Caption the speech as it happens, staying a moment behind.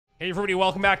Hey everybody,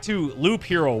 welcome back to Loop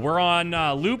Hero. We're on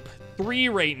loop 3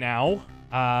 right now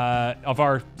of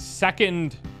our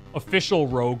second official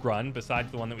rogue run, besides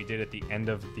the one that we did at the end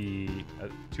of the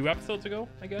 2 episodes ago,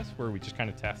 I guess, where we just kind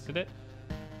of tested it.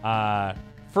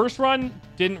 First run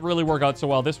didn't really work out so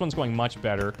well. This one's going much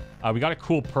better. We got a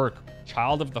cool perk,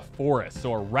 Child of the Forest.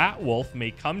 So a rat wolf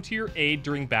may come to your aid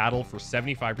during battle for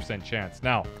 75% chance.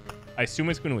 Now, I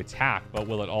assume it's going to attack, but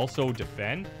will it also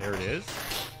defend? There it is.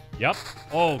 Yep.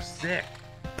 Oh, sick.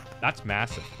 That's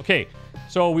massive. Okay,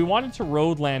 so we wanted to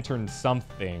road lantern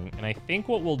something, and I think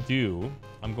what we'll do,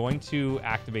 I'm going to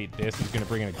activate this. It's going to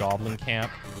bring in a goblin camp.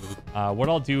 What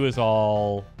I'll do is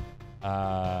I'll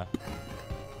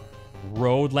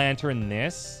road lantern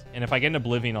this, and if I get an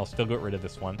oblivion, I'll still get rid of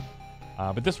this one.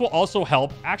 But this will also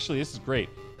help. Actually, this is great,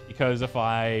 because if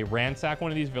I ransack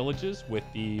one of these villages with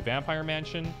the vampire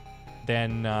mansion,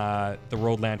 then the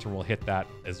road lantern will hit that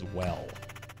as well.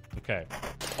 Okay.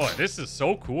 Oh, this is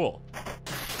so cool.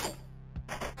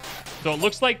 So it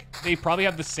looks like they probably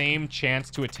have the same chance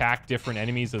to attack different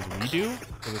enemies as we do.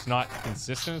 So it's not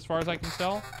consistent as far as I can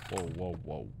tell. Whoa, whoa,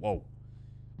 whoa, whoa.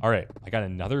 All right. I got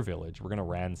another village. We're going to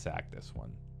ransack this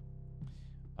one.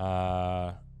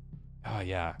 Oh,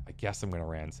 yeah. I guess I'm going to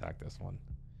ransack this one.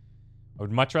 I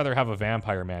would much rather have a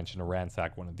vampire mansion to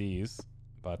ransack one of these,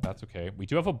 but that's okay. We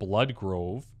do have a blood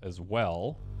grove as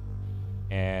well.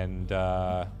 And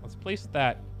let's place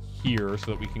that here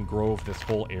so that we can grove this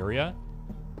whole area.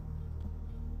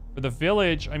 For the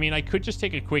village, I mean, I could just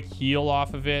take a quick heal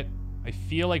off of it. I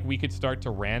feel like we could start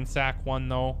to ransack one,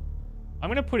 though. I'm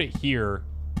going to put it here,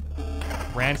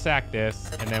 ransack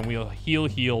this, and then we'll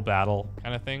heal battle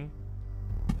kind of thing.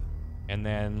 And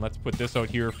then let's put this out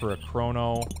here for a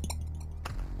chrono.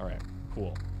 All right,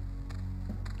 cool.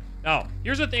 Now,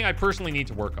 here's the thing I personally need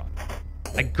to work on.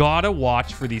 I gotta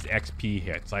watch for these XP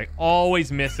hits. I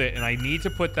always miss it, and I need to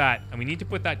put that, and we need to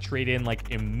put that trait in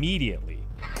like immediately.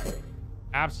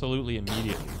 Absolutely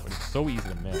immediately, but it's so easy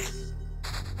to miss. Is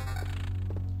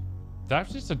that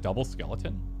just a double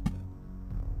skeleton?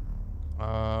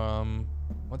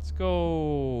 Let's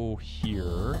go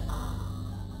here.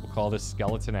 We'll call this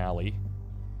Skeleton Alley.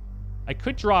 I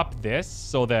could drop this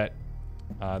so that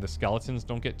the skeletons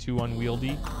don't get too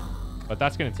unwieldy, but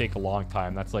that's gonna take a long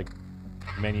time. That's like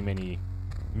many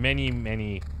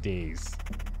days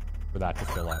for that to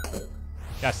fill up.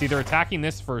 Yeah, see, they're attacking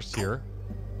this first here.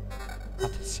 I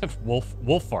thought they said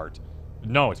wolf fart.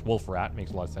 No, it's wolf rat.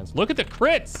 Makes a lot of sense. Look at the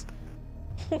crits.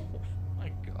 Oh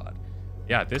my god.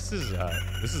 Yeah, this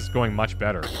is going much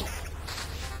better.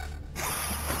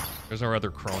 There's our other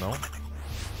chrono.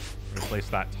 Replace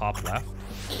that top left.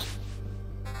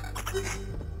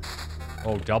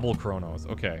 Oh, double chronos.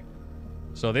 Okay.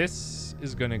 So this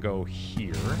is gonna go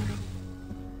here,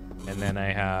 and then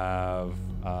I have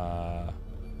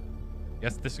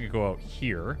guess this could go out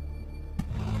here.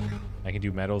 I can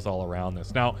do meadows all around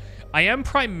this. Now I am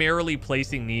primarily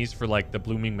placing these for like the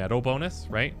blooming meadow bonus,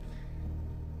 right?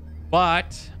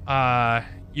 But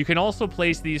you can also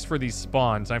place these for these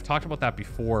spawns. I've talked about that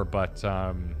before, but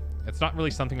it's not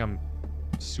really something I'm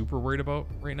super worried about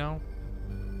right now.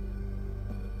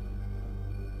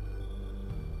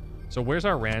 So where's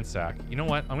our ransack? You know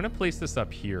what? I'm going to place this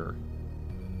up here.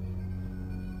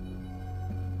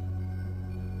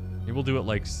 Maybe we'll do it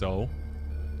like so.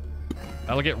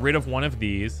 That'll get rid of one of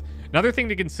these. Another thing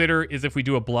to consider is if we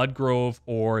do a blood grove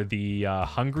or the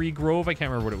hungry grove. I can't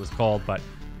remember what it was called, but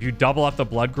if you double up the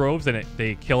blood groves and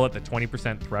they kill at the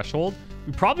 20% threshold,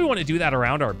 we probably want to do that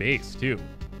around our base too,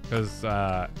 because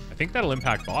I think that'll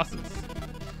impact bosses.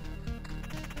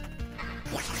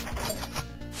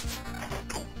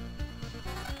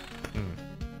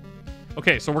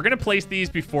 Okay, so we're going to place these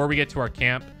before we get to our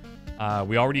camp.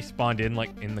 We already spawned in, like,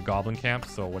 in the goblin camp,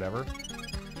 so whatever.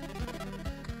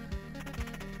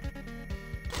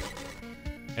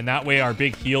 And that way our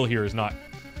big heal here is not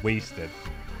wasted.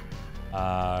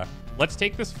 Let's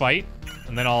take this fight,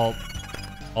 and then I'll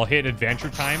hit adventure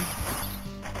time.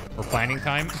 Or planning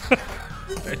time.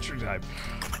 Adventure time.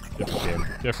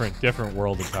 Different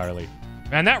world entirely.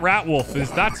 Man, that rat wolf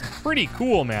that's pretty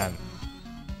cool, man.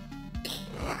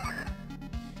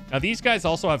 Now, these guys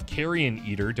also have Carrion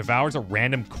Eater. Devours a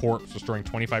random corpse, restoring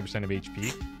 25% of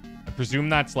HP. I presume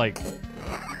that's, like,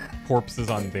 corpses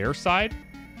on their side.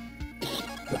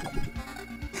 Oh,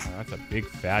 that's a big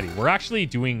fatty. We're actually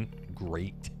doing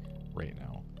great right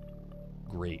now.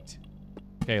 Great.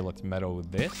 Okay, let's meadow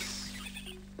this.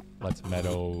 Let's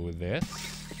meadow this.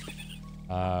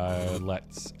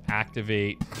 Let's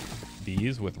activate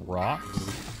these with rocks.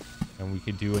 And we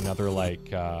could do another,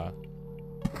 like,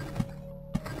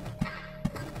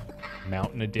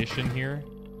 Mountain Edition here.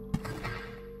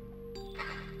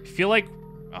 feel like,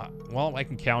 well, I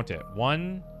can count it.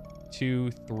 1,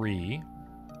 2, 3,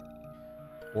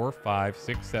 4, 5,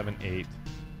 6, 7, 8,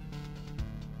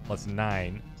 plus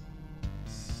 9,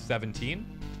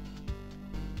 17.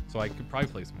 So I could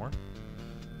probably play some more.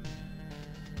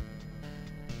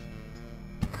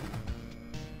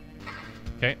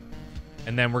 Okay.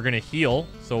 And then we're going to heal.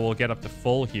 So we'll get up to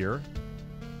full here.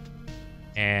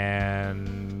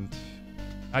 And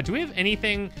do we have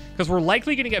anything? Because we're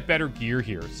likely going to get better gear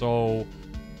here. So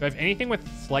do I have anything with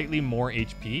slightly more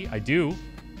HP? I do.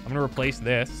 I'm going to replace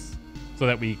this so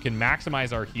that we can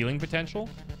maximize our healing potential.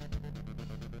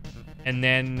 And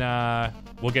then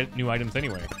we'll get new items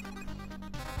anyway.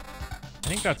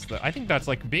 I think that's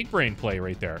like big brain play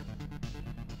right there.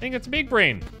 I think that's big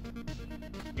brain.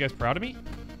 You guys proud of me?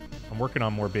 I'm working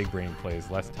on more big brain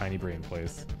plays, less tiny brain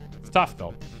plays. It's tough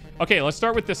though. Okay, let's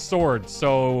start with this sword.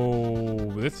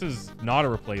 So this is not a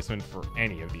replacement for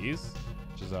any of these,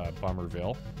 which is a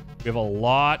bummerville. We have a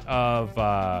lot of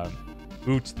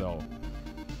boots though.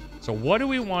 So what do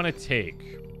we want to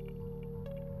take?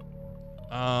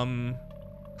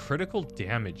 Critical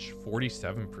damage,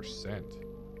 47%.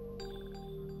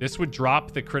 This would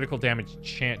drop the critical damage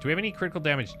chance. Do we have any critical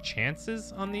damage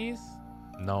chances on these?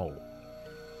 No.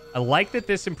 I like that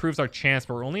this improves our chance,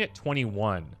 but we're only at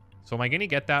 21. So am I going to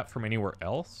get that from anywhere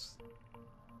else?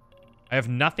 I have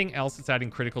nothing else that's adding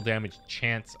critical damage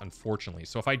chance, unfortunately.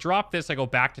 So if I drop this, I go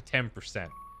back to 10%.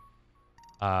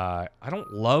 I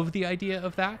don't love the idea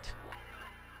of that.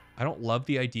 I don't love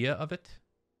the idea of it.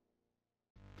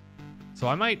 So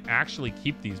I might actually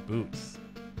keep these boots.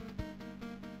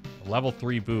 A level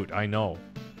 3 boot, I know.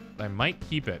 But I might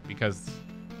keep it because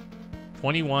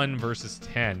 21 versus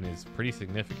 10 is pretty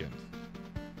significant.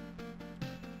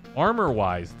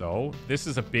 Armor-wise, though, this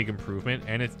is a big improvement,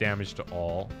 and it's damage to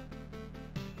all.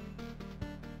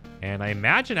 And I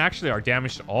imagine, actually, our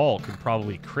damage to all could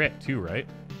probably crit, too, right?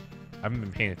 I haven't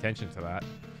been paying attention to that.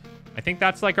 I think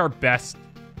that's, like, our best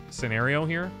scenario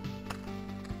here.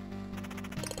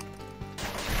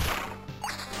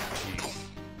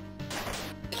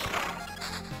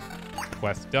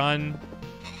 Quest done.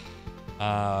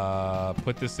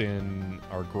 Put this in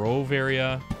our grove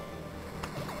area.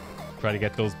 Try to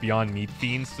get those Beyond Meat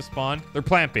fiends to spawn. They're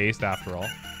plant-based after all.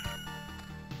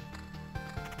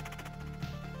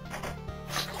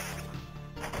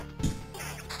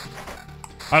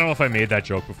 I don't know if I made that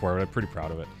joke before, but I'm pretty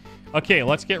proud of it. Okay,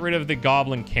 let's get rid of the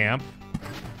goblin camp.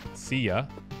 See ya.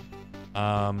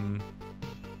 I'll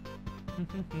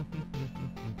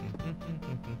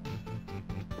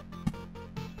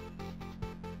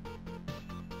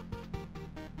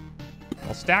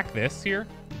stack this here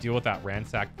to deal with that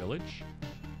ransacked village.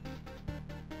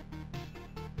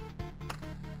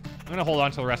 I'm going to hold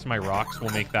on to the rest of my rocks.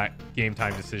 We'll make that game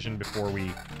time decision before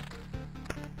we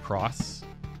cross.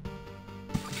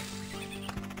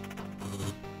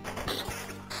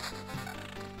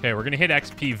 Okay, we're going to hit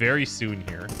XP very soon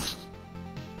here.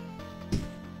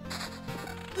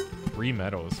 3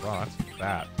 meadows. Oh, that's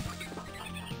bad.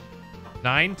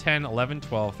 9, 10, 11,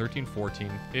 12, 13,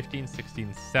 14, 15,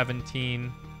 16,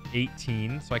 17,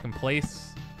 18. So I can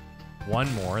place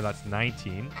one more. That's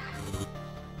 19.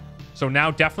 So now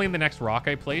definitely the next rock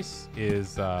I place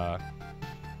is all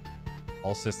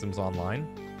systems online.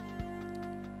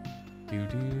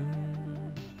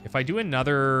 If I do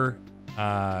another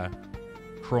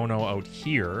chrono out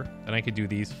here, then I could do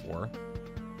these 4.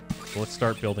 So let's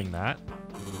start building that.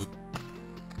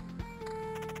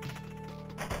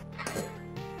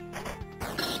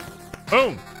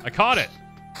 Boom! I caught it!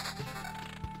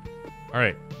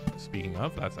 Alright. Speaking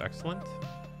of, that's excellent.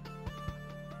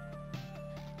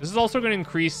 This is also going to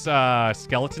increase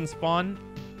skeleton spawn.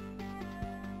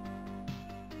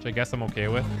 Which I guess I'm okay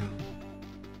with.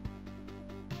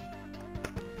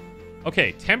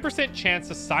 Okay, 10% chance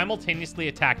to simultaneously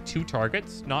attack 2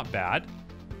 targets. Not bad.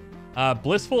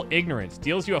 Blissful Ignorance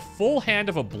deals you a full hand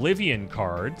of Oblivion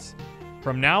cards.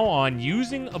 From now on,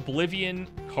 using Oblivion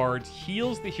cards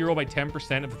heals the hero by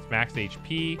 10% of its max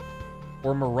HP.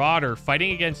 Or Marauder,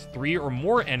 fighting against 3 or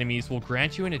more enemies will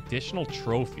grant you an additional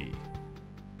trophy.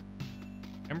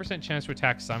 10% chance to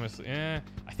attack simultaneously.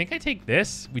 I think I take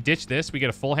this. We ditch this. We get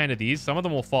a full hand of these. Some of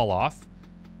them will fall off.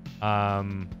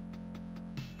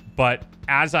 But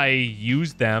as I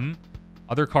use them,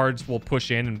 other cards will push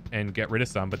in and get rid of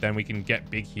some. But then we can get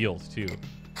big heals, too.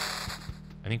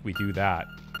 I think we do that.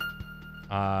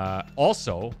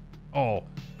 Also, oh,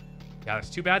 yeah, it's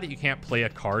too bad that you can't play a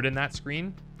card in that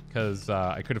screen, because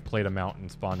I could have played a mountain,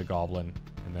 spawned a goblin,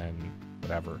 and then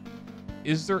whatever.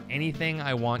 Is there anything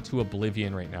I want to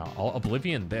Oblivion right now? I'll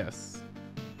Oblivion this.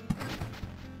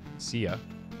 See ya.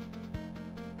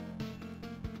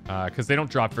 Because they don't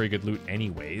drop very good loot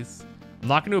anyways. I'm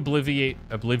not going to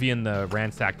oblivion the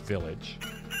ransacked village.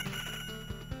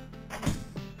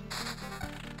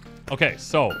 Okay,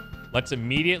 so let's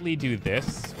immediately do this.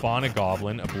 Spawn a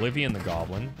goblin. Oblivion the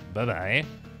goblin. Bye-bye.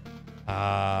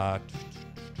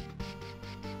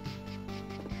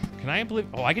 Can I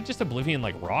oblivion? Oh, I could just oblivion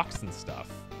like rocks and stuff.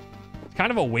 It's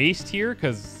kind of a waste here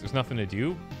because there's nothing to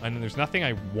do. And there's nothing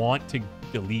I want to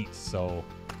delete. So,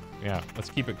 yeah, let's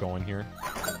keep it going here.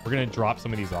 We're going to drop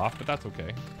some of these off, but that's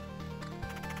okay.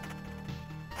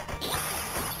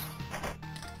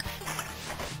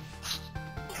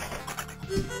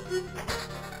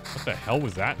 What the hell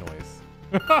was that noise?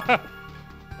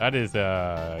 That is,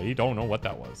 you don't know what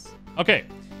that was. Okay,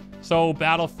 so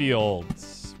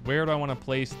battlefields. Where do I want to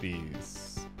place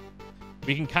these?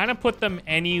 We can kind of put them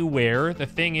anywhere. The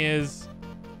thing is,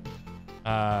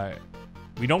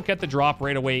 we don't get the drop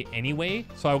right away anyway.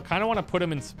 So I kind of want to put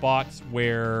them in spots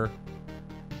where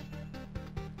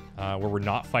we're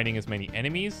not fighting as many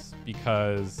enemies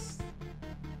because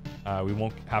we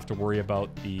won't have to worry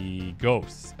about the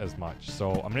ghosts as much. So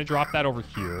I'm going to drop that over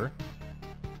here.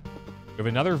 We have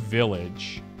another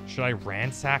village. Should I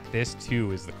ransack this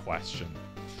too is the question.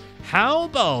 How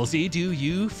ballsy do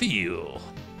you feel?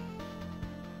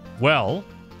 Well,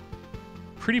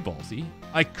 pretty ballsy.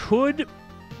 I could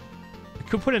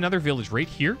put another village right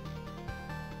here.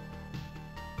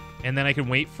 And then I can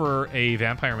wait for a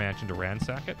vampire mansion to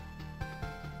ransack it.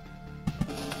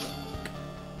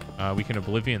 We can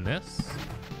oblivion this.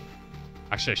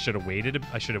 Actually, I should have waited.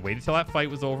 I should have waited till that fight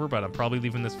was over, but I'm probably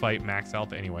leaving this fight max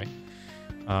health anyway.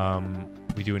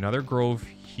 We do another grove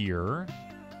here.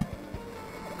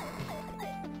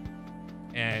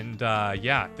 And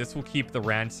yeah, this will keep the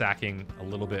ransacking a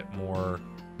little bit more,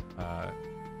 a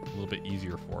little bit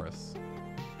easier for us.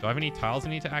 Do I have any tiles I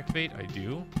need to activate? I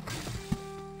do.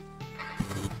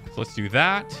 So let's do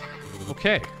that.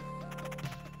 Okay.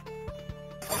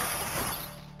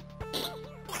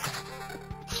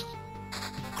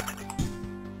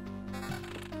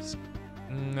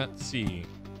 Let's see.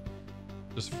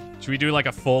 Should we do like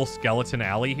a full skeleton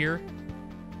alley here?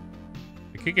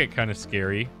 It could get kind of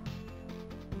scary.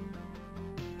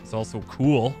 It's also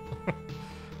cool.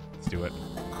 Let's do it.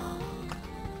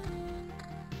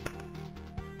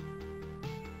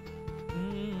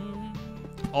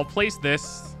 I'll place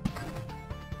this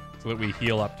so that we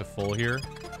heal up to full here.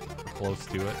 We're close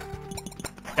to it.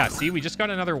 Yeah, see, we just got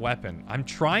another weapon. I'm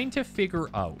trying to figure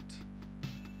out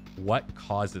what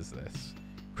causes this.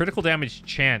 Critical damage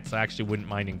chance I actually wouldn't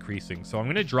mind increasing. So I'm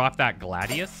going to drop that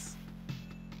Gladius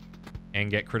and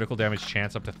get critical damage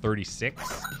chance up to 36.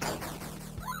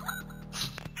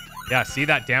 Yeah, see,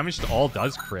 that damage to all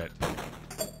does crit.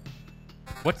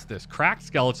 What's this? Cracked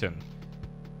skeleton.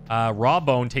 Raw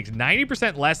bone takes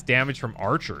 90% less damage from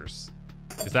archers.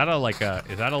 Is that a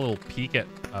little peek at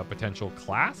a potential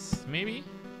class, maybe?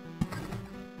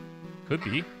 Could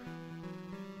be.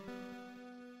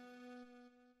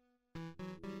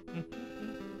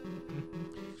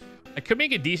 I could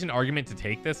make a decent argument to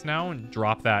take this now and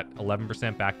drop that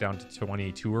 11% back down to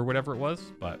 22 or whatever it was,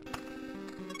 but...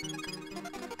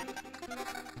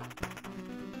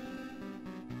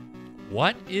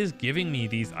 What is giving me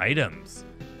these items?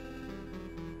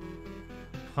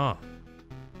 Huh.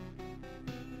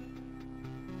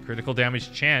 Critical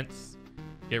damage chance.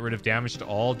 Get rid of damage to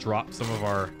all. Drop some of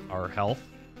our health.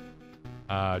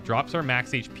 Drops our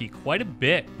max HP quite a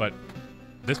bit, but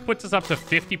this puts us up to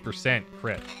 50%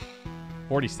 crit.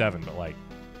 47, but like...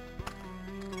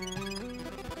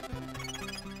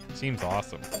 Seems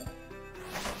awesome.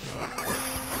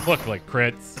 Look, like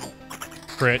crits.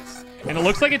 Crits. And it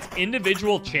looks like it's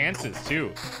individual chances,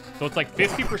 too. So it's like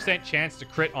 50% chance to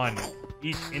crit on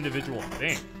each individual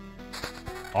thing.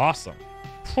 Awesome.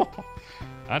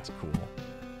 That's cool.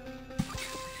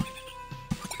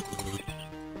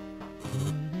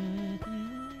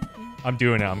 I'm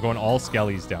doing it. I'm going all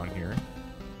skellies down here.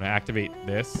 I'm going to activate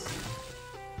this.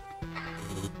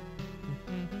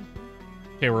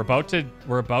 Okay, we're about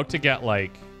to get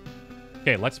like...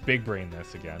 Okay, let's big brain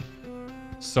this again.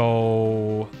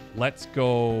 So let's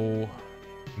go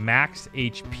max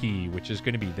HP, which is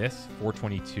going to be this,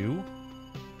 422.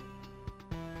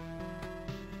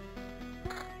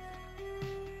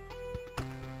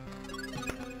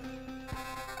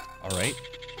 All right,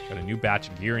 got a new batch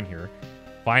of gear in here.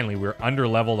 Finally, we're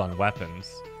under-leveled on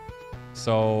weapons.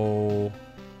 So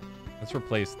let's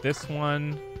replace this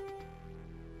one.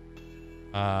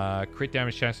 Crit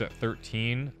damage chance at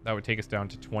 13. That would take us down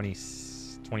to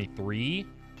 23.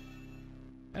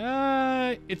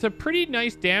 It's a pretty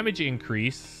nice damage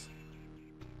increase.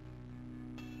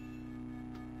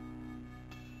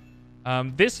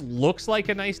 This looks like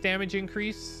a nice damage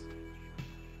increase.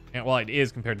 And, well, it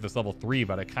is compared to this level 3,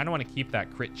 but I kind of want to keep that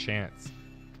crit chance.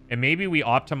 And maybe we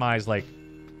optimize, like...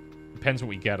 Depends what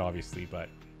we get, obviously, but...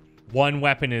 One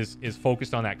weapon is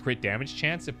focused on that crit damage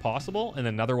chance, if possible, and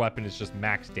another weapon is just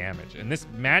max damage. And this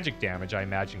magic damage, I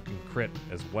imagine, can crit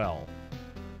as well.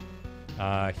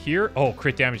 Here... Oh,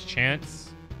 crit damage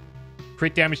chance.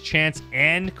 Crit damage chance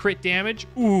and crit damage.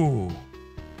 Ooh.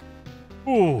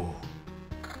 Ooh.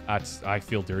 I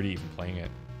feel dirty even playing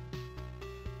it.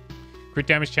 Crit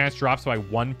damage chance drops by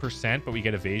 1%, but we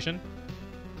get evasion.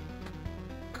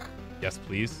 Yes,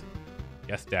 please.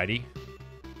 Yes, daddy.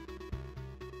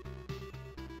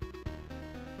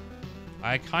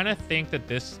 I kind of think that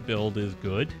this build is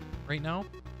good right now.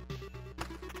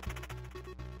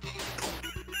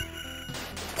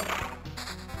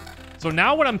 So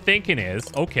now what I'm thinking is,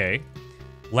 okay,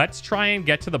 let's try and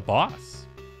get to the boss.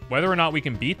 Whether or not we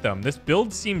can beat them. This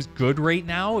build seems good right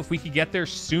now. If we could get there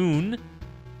soon,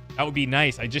 that would be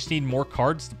nice. I just need more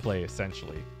cards to play,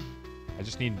 essentially. I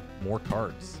just need more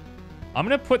cards. I'm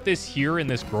going to put this here in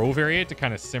this grove area to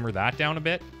kind of simmer that down a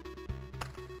bit.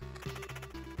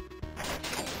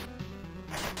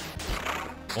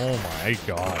 Oh my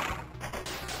god.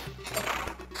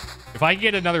 If I could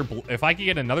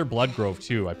get another blood grove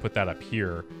too, I put that up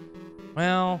here.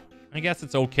 Well, I guess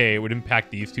it's okay. It would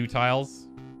impact these two tiles.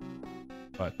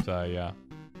 But, yeah.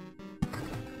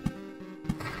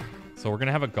 So we're going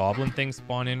to have a goblin thing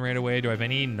spawn in right away. Do I have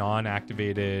any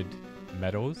non-activated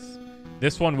meadows?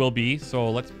 This one will be,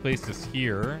 so let's place this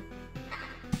here.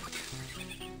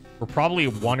 We're probably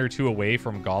 1 or 2 away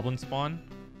from goblin spawn.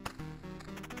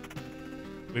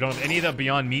 We don't have any of the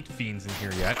Beyond Meat fiends in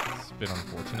here yet. It's a bit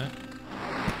unfortunate.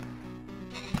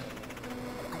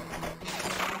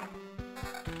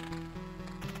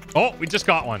 Oh, we just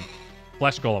got one.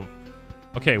 Flesh golem.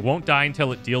 Okay, won't die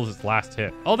until it deals its last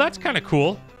hit. Oh, that's kind of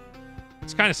cool.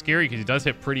 It's kind of scary because he does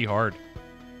hit pretty hard.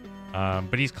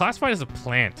 But he's classified as a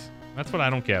plant. That's what I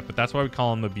don't get, but that's why we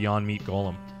call him the Beyond Meat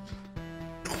Golem.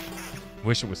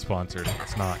 Wish it was sponsored.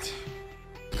 It's not.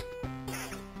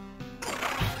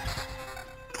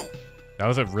 That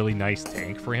was a really nice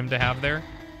tank for him to have there.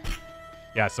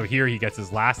 Yeah, so here he gets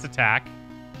his last attack.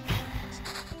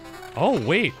 Oh,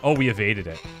 wait. Oh, we evaded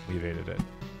it. We evaded it.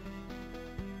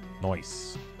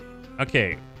 Nice.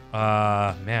 Okay.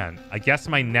 Man. I guess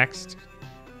my next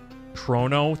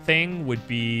chrono thing would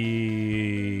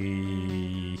be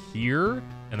here.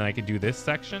 And then I could do this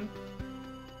section.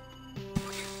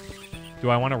 Do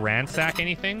I want to ransack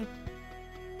anything?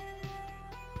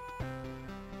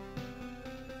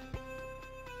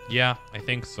 Yeah, I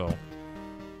think so.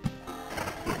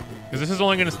 Because this is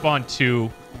only going to spawn 2.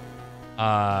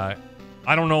 I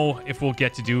don't know if we'll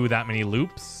get to do that many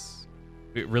loops.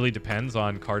 It really depends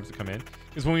on cards that come in.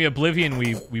 Because when we Oblivion,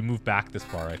 we move back this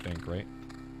far, I think, right?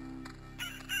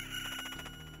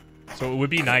 So it would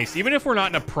be nice. Even if we're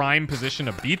not in a prime position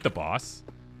to beat the boss,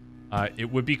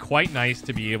 it would be quite nice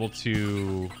to be able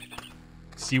to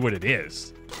see what it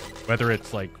is. Whether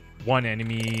it's like one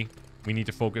enemy, we need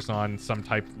to focus on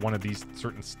one of these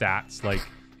certain stats. Like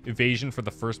evasion for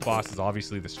the first boss is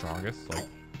obviously the strongest. Like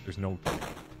there's no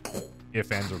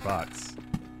ifs, ands, or buts.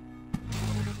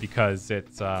 Because it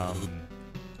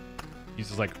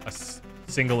uses like a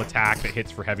single attack that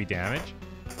hits for heavy damage.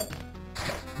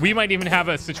 We might even have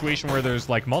a situation where there's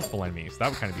like multiple enemies. That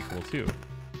would kind of be cool too.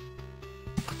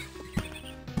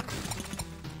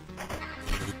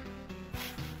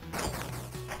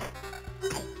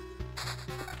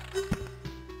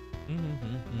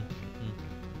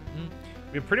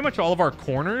 We have pretty much all of our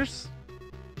corners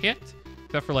hit,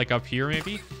 except for like up here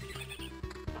maybe.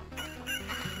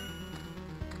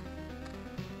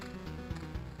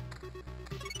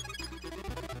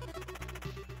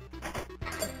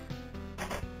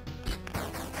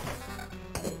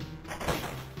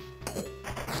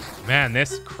 Man,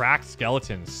 this cracked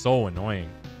skeleton is so annoying.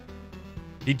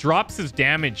 He drops his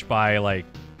damage by like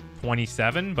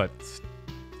 27, but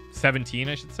 17,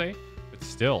 I should say. But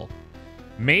still.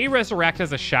 May resurrect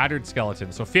as a shattered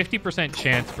skeleton, so 50%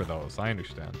 chance for those. I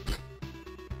understand.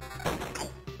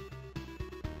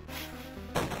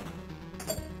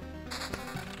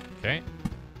 Okay.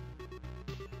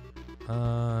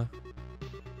 I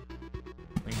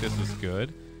think this is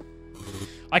good.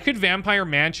 I could Vampire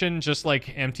Mansion just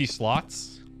like empty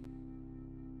slots.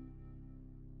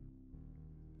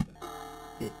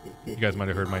 You guys might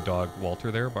have heard my dog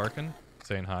Walter there barking,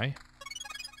 saying hi.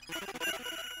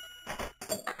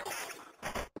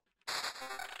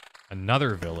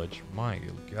 Another village. My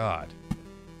god.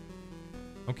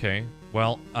 Okay.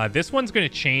 Well, this one's going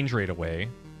to change right away.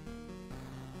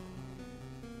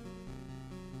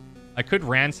 I could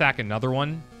ransack another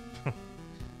one.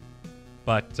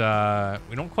 But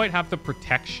we don't quite have the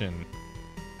protection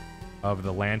of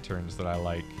the lanterns that I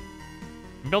like.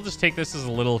 Maybe I'll just take this as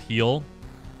a little heal.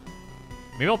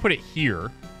 Maybe I'll put it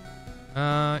here.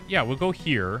 Yeah, we'll go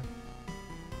here.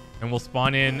 And we'll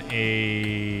spawn in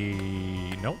a...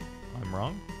 Nope, I'm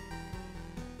wrong.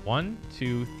 1,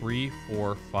 2, 3,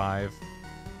 4, 5.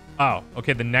 Oh,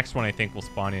 okay, the next one I think will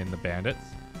spawn in the bandits.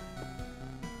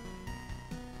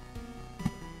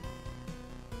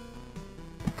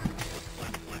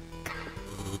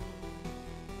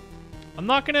 I'm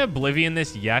not going to Oblivion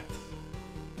this yet.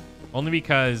 Only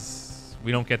because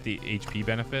we don't get the HP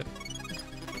benefit.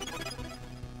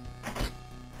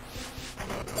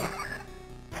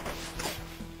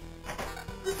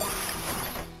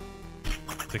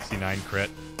 $69 crit.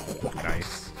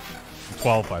 Nice.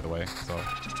 12, by the way, so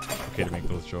okay to make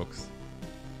those jokes.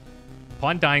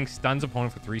 Upon dying, stuns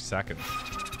opponent for 3 seconds.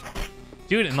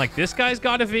 Dude, and like this guy's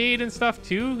got evade and stuff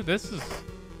too. This is...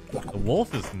 The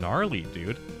wolf is gnarly,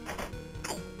 dude.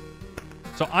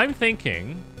 So I'm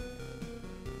thinking...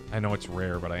 I know it's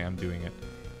rare, but I am doing it.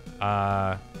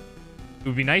 It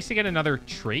would be nice to get another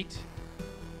trait.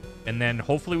 And then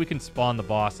hopefully we can spawn the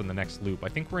boss in the next loop. I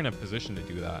think we're in a position to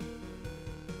do that.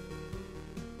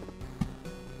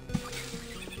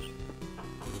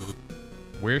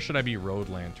 Where should I be road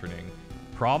lanterning?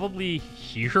 Probably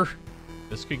here.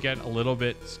 This could get a little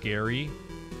bit scary.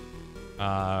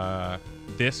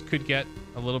 This could get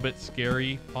a little bit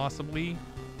scary, possibly.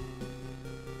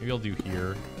 Maybe I'll do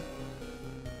here.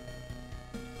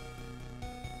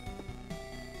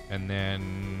 And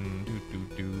then...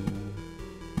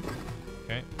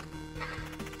 Okay.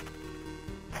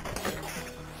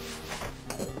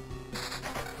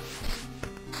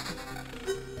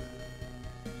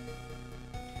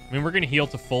 I mean, we're going to heal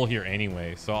to full here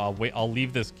anyway, so I'll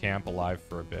leave this camp alive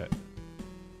for a bit.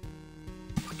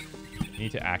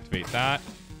 Need to activate that.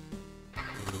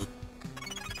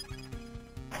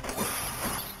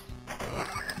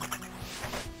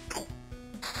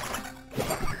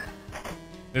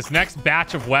 This next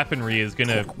batch of weaponry is going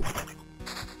to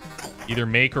either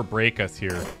make or break us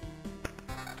here.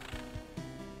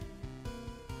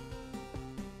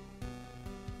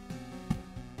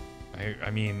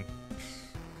 I mean...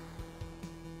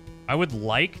 I would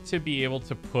like to be able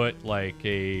to put, like,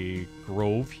 a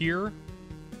grove here.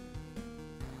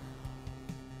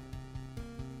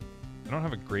 I don't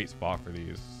have a great spot for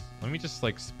these. Let me just,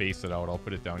 like, space it out. I'll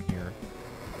put it down here.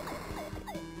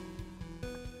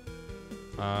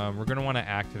 We're going to want to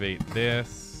activate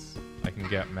this. I can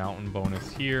get mountain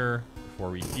bonus here before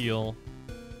we heal.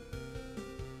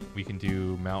 We can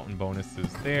do mountain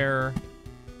bonuses there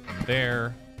and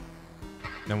there.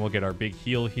 Then we'll get our big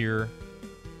heal here.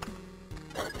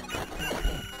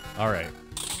 All right.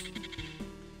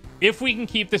 If we can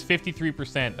keep this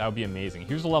 53%, that would be amazing.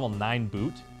 Here's a level 9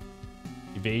 boot.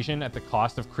 Evasion at the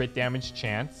cost of crit damage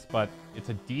chance, but it's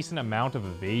a decent amount of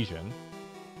evasion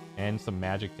and some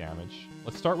magic damage.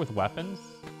 Let's start with weapons.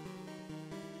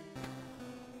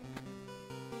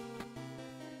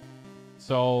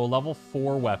 So level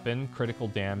 4 weapon, critical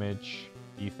damage,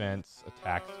 defense,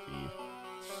 attack speed.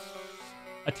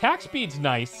 Attack speed's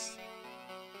nice.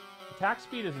 Attack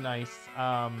speed is nice.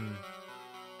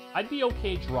 I'd be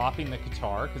okay dropping the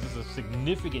Qatar because it's a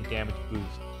significant damage boost.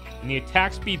 And the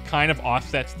attack speed kind of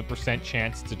offsets the percent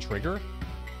chance to trigger.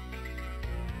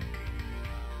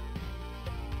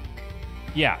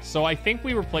 Yeah, so I think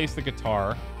we replace the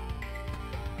Qatar.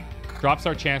 Drops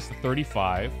our chance to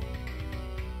 35.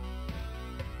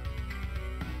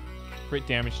 Crit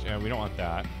damage, we don't want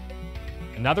that.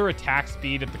 Another attack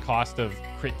speed at the cost of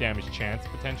crit damage chance,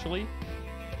 potentially.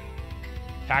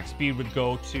 Attack speed would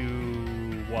go to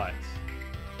what?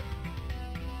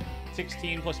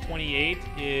 16 plus 28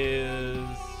 is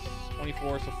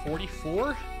 24, so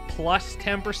 44 plus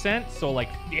 10%, so like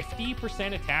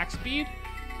 50% attack speed,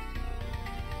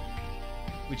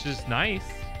 which is nice.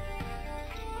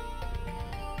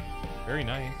 Very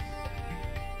nice.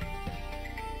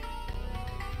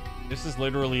 This is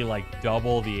literally like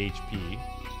double the HP,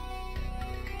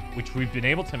 which we've been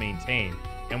able to maintain,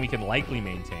 and we can likely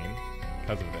maintain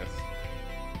because of this.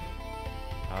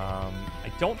 I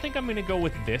don't think I'm going to go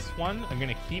with this one. I'm going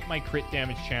to keep my crit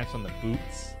damage chance on the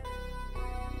boots.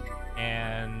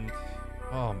 And,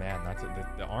 oh man,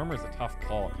 the armor is a tough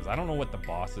call because I don't know what the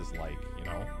boss is like, you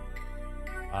know?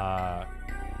 I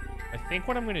think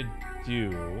what I'm going to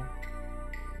do,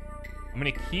 I'm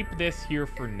going to keep this here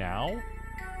for now.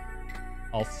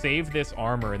 I'll save this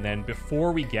armor, and then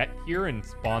before we get here and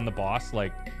spawn the boss,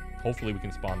 like, hopefully we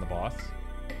can spawn the boss.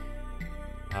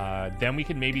 Then we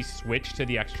can maybe switch to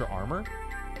the extra armor.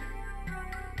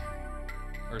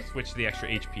 Or switch to the extra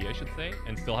HP, I should say.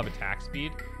 And still have attack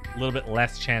speed. A little bit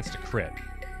less chance to crit.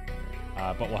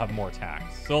 But we'll have more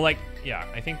attacks. So, like, yeah,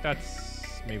 I think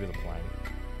that's maybe the plan.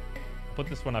 I'll put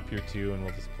this one up here, too, and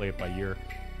we'll just play it by ear.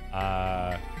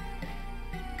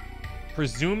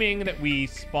 Presuming that we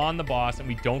spawn the boss and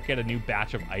we don't get a new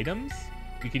batch of items,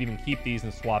 we could even keep these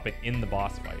and swap it in the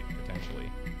boss fight,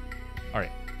 potentially. All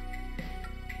right.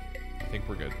 I think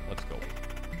we're good. Let's go.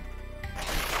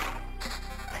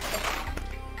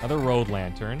 Another road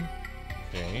lantern.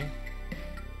 Okay.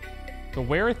 So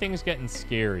where are things getting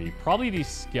scary? Probably the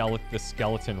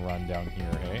skeleton run down here,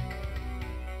 hey?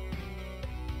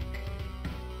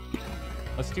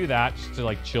 Let's do that just to,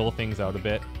 like, chill things out a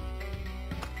bit.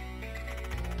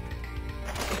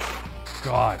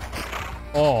 God.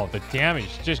 Oh, the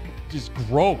damage. Just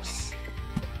gross.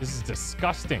 This is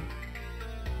disgusting.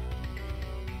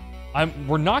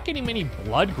 We're not getting many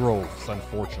blood growths,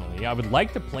 unfortunately. I would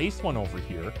like to place one over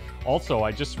here. Also,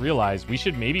 I just realized we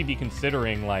should maybe be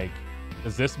considering, like,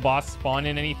 does this boss spawn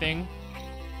in anything?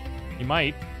 He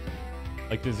might.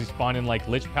 Like, does he spawn in, like,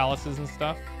 Lich palaces and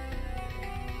stuff?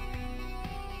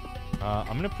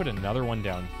 I'm going to put another one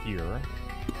down here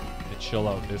to chill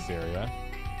out this area.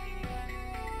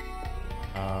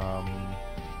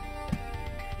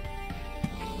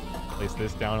 Place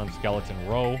this down on Skeleton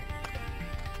Row.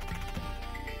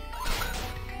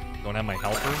 Don't have my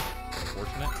helper.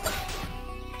 Unfortunate.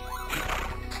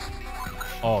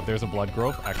 Oh, there's a blood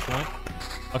grove. Excellent.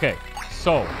 Okay,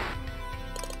 so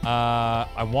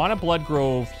I want a blood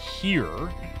grove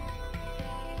here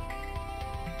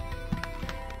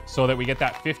so that we get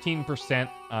that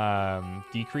 15%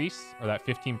 decrease, or that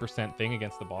 15% thing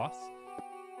against the boss.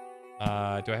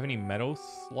 Do I have any meadow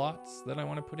slots that I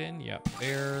want to put in? Yep,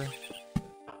 there.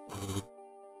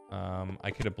 I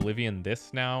could Oblivion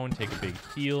this now and take a big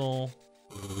heal.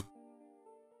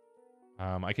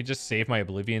 I could just save my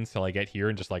Oblivions till I get here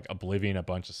and just, like, Oblivion a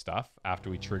bunch of stuff after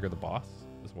we trigger the boss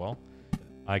as well.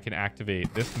 I can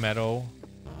activate this meadow.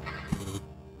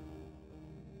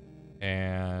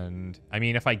 And, I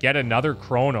mean, if I get another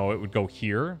Chrono, it would go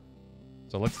here.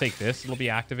 So let's take this. It'll be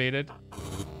activated.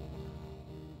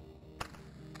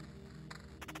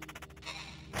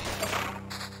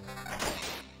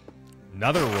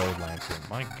 Another road lantern.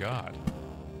 My God.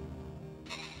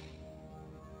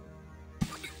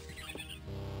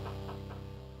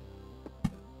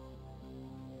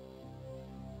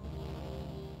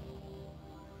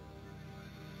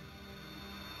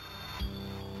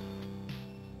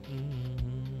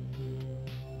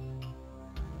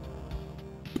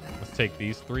 Let's take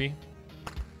these three.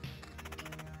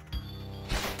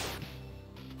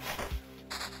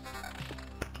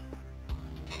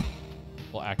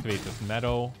 We'll activate this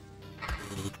meadow.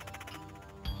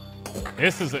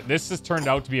 This has turned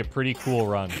out to be a pretty cool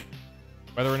run.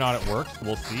 Whether or not it works,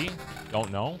 we'll see. Don't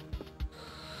know.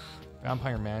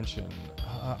 Vampire Mansion.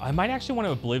 I might actually want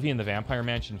to Oblivion the Vampire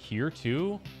Mansion here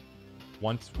too,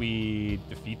 once we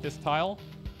defeat this tile.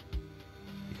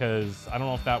 Because I don't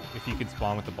know if you could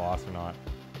spawn with the boss or not.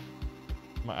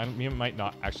 You might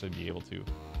not actually be able to.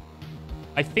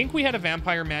 I think we had a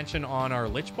Vampire Mansion on our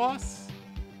Lich boss.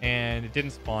 And it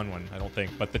didn't spawn one, I don't think.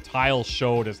 But the tile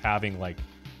showed as having, like,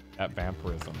 that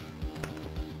vampirism.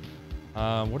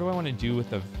 What do I want to do with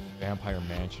the Vampire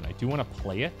Mansion? I do want to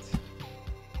play it.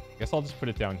 I guess I'll just put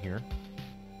it down here.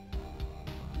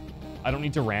 I don't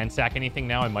need to ransack anything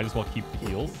now. I might as well keep the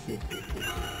heals.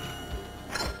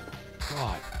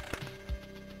 God.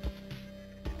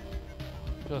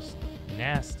 Just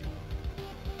nasty.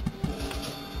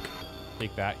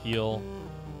 Take that heal.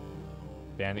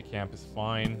 Bandit camp is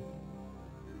fine.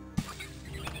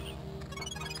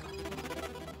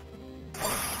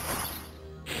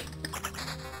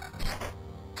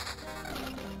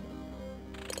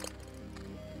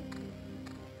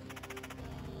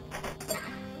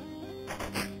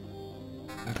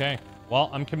 Okay.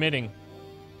 Well, I'm committing.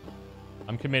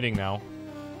 I'm committing now.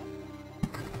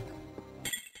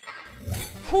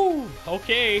 Whew.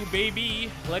 Okay,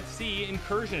 baby. Let's see.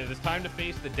 Incursion. It is time to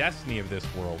face the destiny of this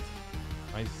world.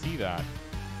 I see that.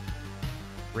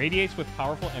 Radiates with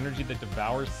powerful energy that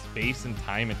devours space and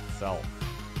time itself.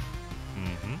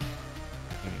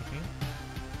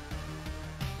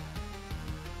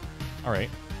 All right.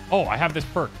 Oh, I have this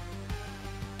perk.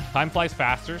 Time flies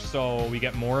faster, so we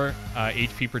get more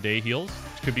HP per day heals,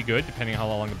 which could be good depending on how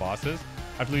long the boss is.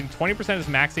 After losing 20% of his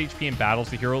max HP in battles,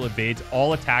 the hero evades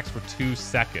all attacks for 2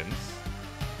 seconds.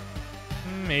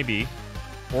 Maybe.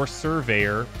 Or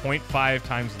Surveyor, 0.5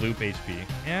 times loop HP.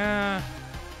 Yeah.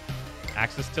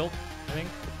 Axis tilt, I think.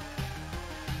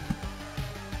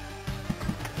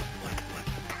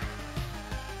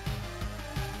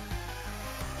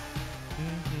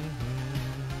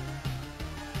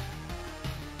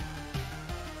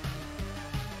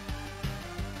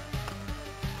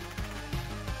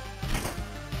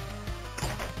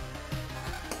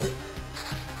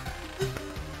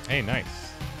 Hey,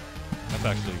 nice. That's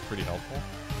actually pretty helpful.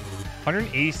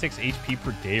 186 HP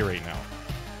per day right now.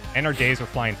 And our days are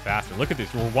flying faster. Look at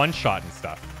this. We're one-shot and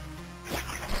stuff.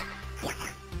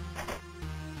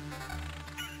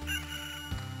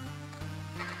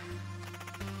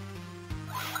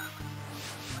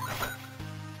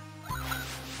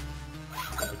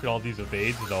 Look at all these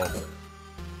evades, though.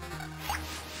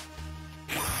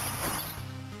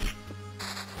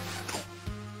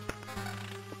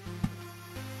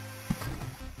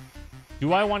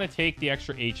 Do I want to take the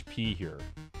extra HP here?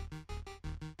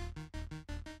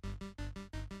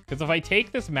 Because if I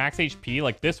take this max HP,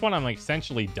 like this one, I'm like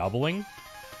essentially doubling.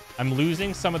 I'm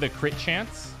losing some of the crit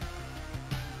chance.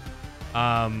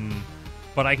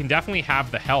 But I can definitely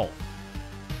have the health.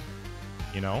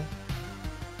 You know?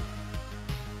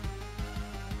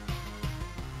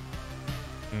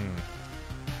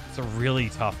 It's a really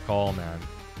tough call, man.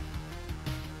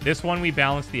 This one, we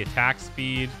balance the attack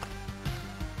speed.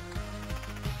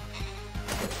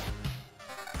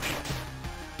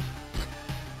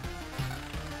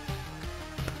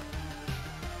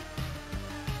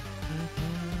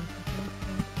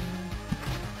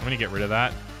 I'm gonna get rid of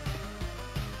that.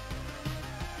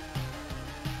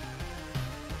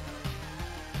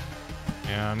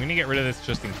 Yeah, I'm gonna get rid of this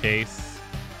just in case.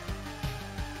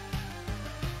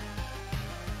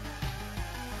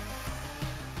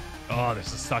 Oh,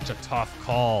 this is such a tough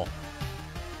call.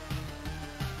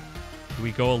 Do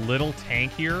we go a little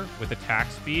tankier with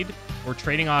attack speed? We're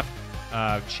trading off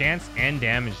chance and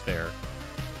damage there.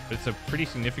 But it's a pretty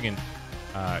significant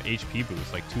HP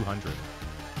boost, like 200.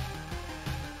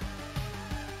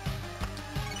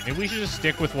 Maybe we should just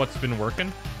stick with what's been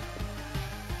working.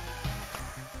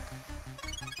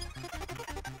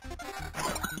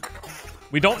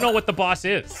 We don't know what the boss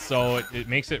is, so it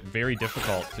makes it very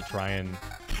difficult to try and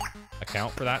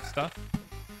account for that stuff.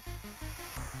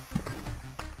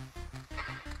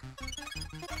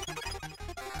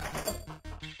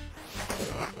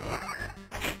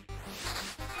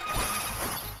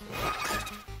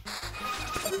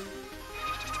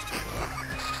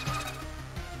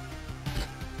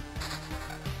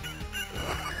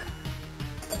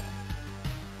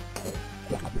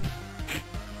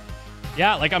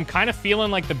 Yeah, like I'm kind of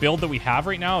feeling like the build that we have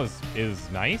right now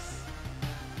is nice.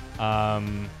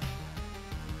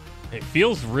 It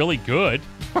feels really good.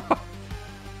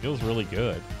 Feels really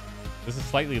good. This is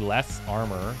slightly less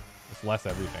armor. It's less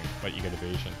everything, but you get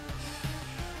evasion.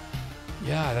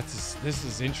 Yeah, this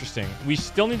is interesting. We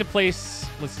still need to place.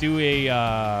 Let's do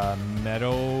a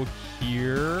meadow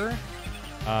here.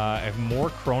 I have more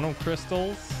chrono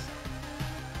crystals.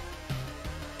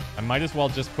 I might as well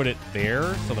just put it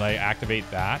there so that I activate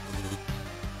that.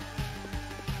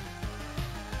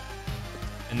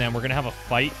 And then we're going to have a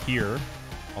fight here.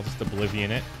 I'll just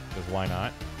Oblivion it, because why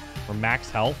not? We're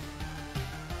max health.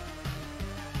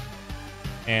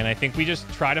 And I think we just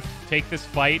try to take this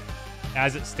fight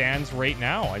as it stands right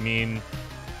now. I mean,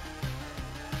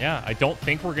 yeah, I don't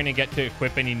think we're going to get to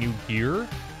equip any new gear.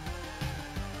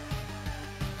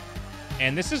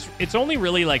 And it's only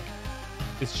really like,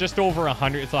 it's just over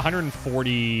 100. It's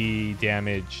 140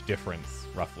 damage difference,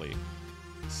 roughly.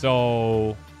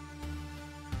 So,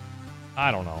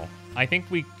 I don't know. I think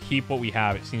we keep what we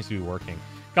have. It seems to be working.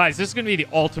 Guys, this is going to be the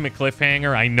ultimate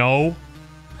cliffhanger, I know.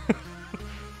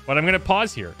 But I'm going to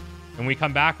pause here. When we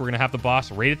come back, we're going to have the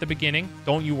boss right at the beginning.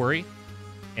 Don't you worry.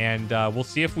 And we'll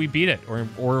see if we beat it,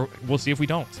 or we'll see if we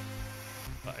don't.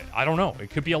 I don't know. It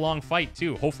could be a long fight,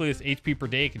 too. Hopefully, this HP per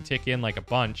day can tick in like a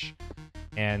bunch.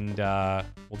 And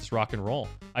we'll just rock and roll.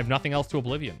 I have nothing else to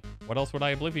Oblivion. What else would I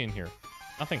Oblivion here?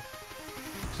 Nothing.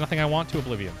 There's nothing I want to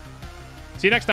Oblivion. See you next time.